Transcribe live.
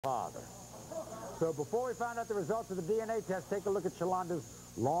father. So before we find out the results of the DNA test, take a look at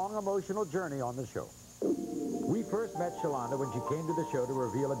Sholonda's long emotional journey on the show. We first met Sholonda when she came to the show to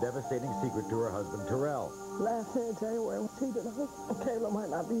reveal a devastating secret to her husband, Terrell. Last year in January, we cheated on her. Kayla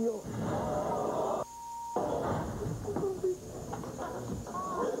might not be yours.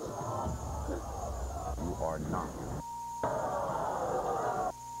 You are not.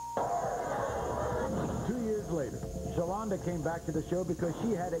 2 years later, Sholonda came back to the show because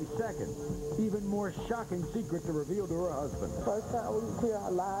she had a second, even more shocking secret to reveal to her husband. First time we was here, I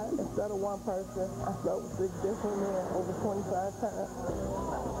lied. Instead of one person, I slept with 6 different men over 25 times.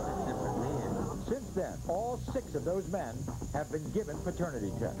 Since then, all 6 of those men have been given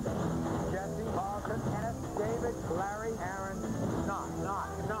paternity tests. Jesse, Carlton, Kenneth, David, Larry, Aaron, not.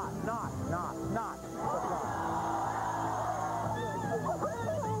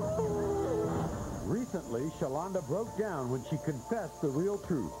 Recently, Sholonda broke down when she confessed the real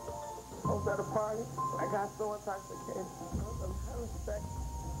truth. I was at a party. I got so intoxicated. I was having sex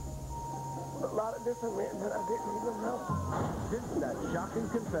with a lot of different men that I didn't even know. Since that shocking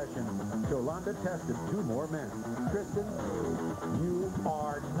confession, Sholonda tested 2 more men. Kristen, you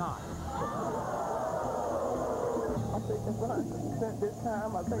are not. I think it's 100% this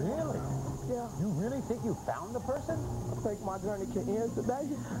time. I think. Really? Yeah. You really think you found the person? I think my journey can end today.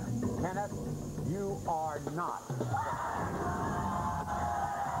 Kenneth, you are not.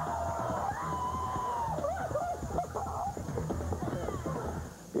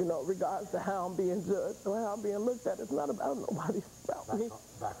 You know, regardless to how I'm being judged or how I'm being looked at, it's not about nobody. It's about me.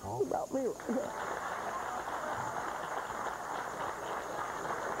 Back home? It's about me right here.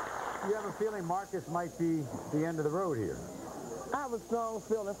 You have a feeling Marcus might be the end of the road here? I have a strong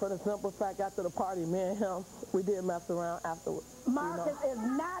feeling for the simple fact after the party, me and him, we did mess around afterwards. Marcus is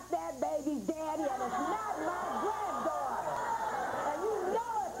not that baby's daddy, and it's not my granddaughter. And you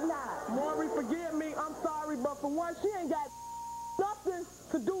know it's not. Maury, forgive me, I'm sorry, but for one, she ain't got nothing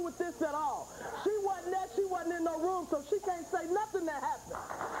to do with this at all. She wasn't there, she wasn't in no room, so she can't say nothing that happened.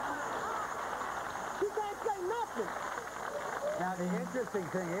 She can't say nothing. Now, the interesting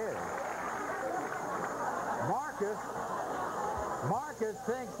thing is, Marcus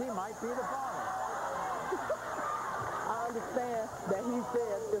thinks he might be the father. I understand that he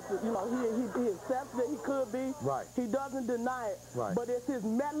says, you know, he accepts that he could be. Right. He doesn't deny it. Right. But it's his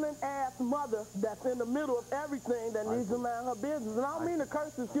meddling ass mother that's in the middle of everything that needs to mind her business. And I don't mean to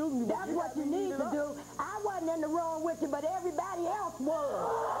curse, excuse me. That's what you need to do. I wasn't in the room with you, but everybody else was.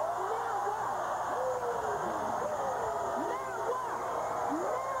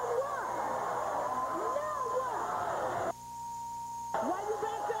 Why you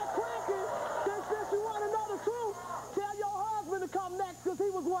back there cranking? Since you want to know the truth, tell your husband to come next, because he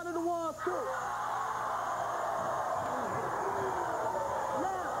was one of the ones too.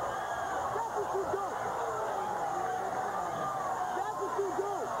 Now, that's what you do. That's what you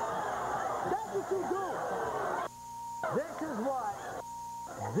do. That's what you do. This is what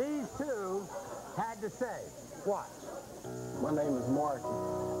these 2 had to say. Watch. My name is Marky,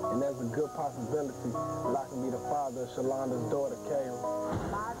 and there's a good possibility that I can be the father of Sholonda's daughter, Kayla.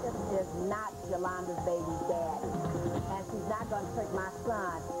 Marcus is not Sholonda's baby's daddy. And she's not going to trick my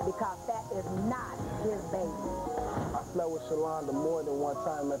son because that is not his baby. I slept with Sholonda more than one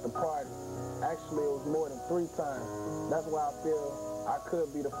time at the party. Actually, it was more than 3 times. That's why I feel I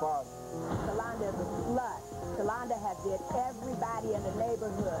could be the father. Sholonda is a slut. Sholonda has did everybody in the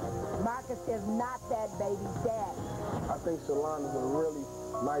neighborhood. Marcus is not that baby's daddy. I think Sholonda's a really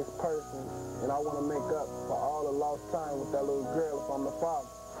nice person, and I want to make up for all the lost time with that little girl if I'm the father.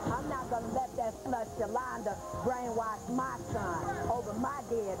 I'm not going to let that slut Sholonda brainwash my son over my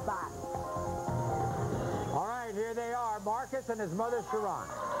dead body. All right, here they are, Marcus and his mother, Sharon.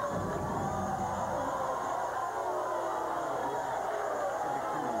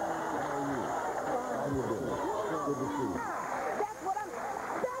 Good to see you. That's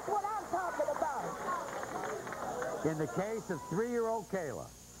what I'm talking about. In the case of 3-year-old Kayla,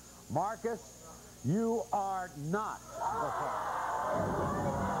 Marcus, you are not the father.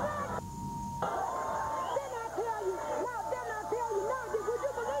 Didn't I tell you? No, didn't I tell you? No, would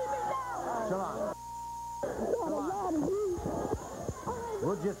you believe me now? Sholonda.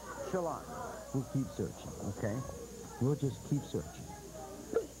 Sholonda, we'll keep searching, okay? We'll just keep searching.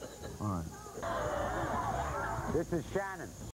 All right. This is Shannon.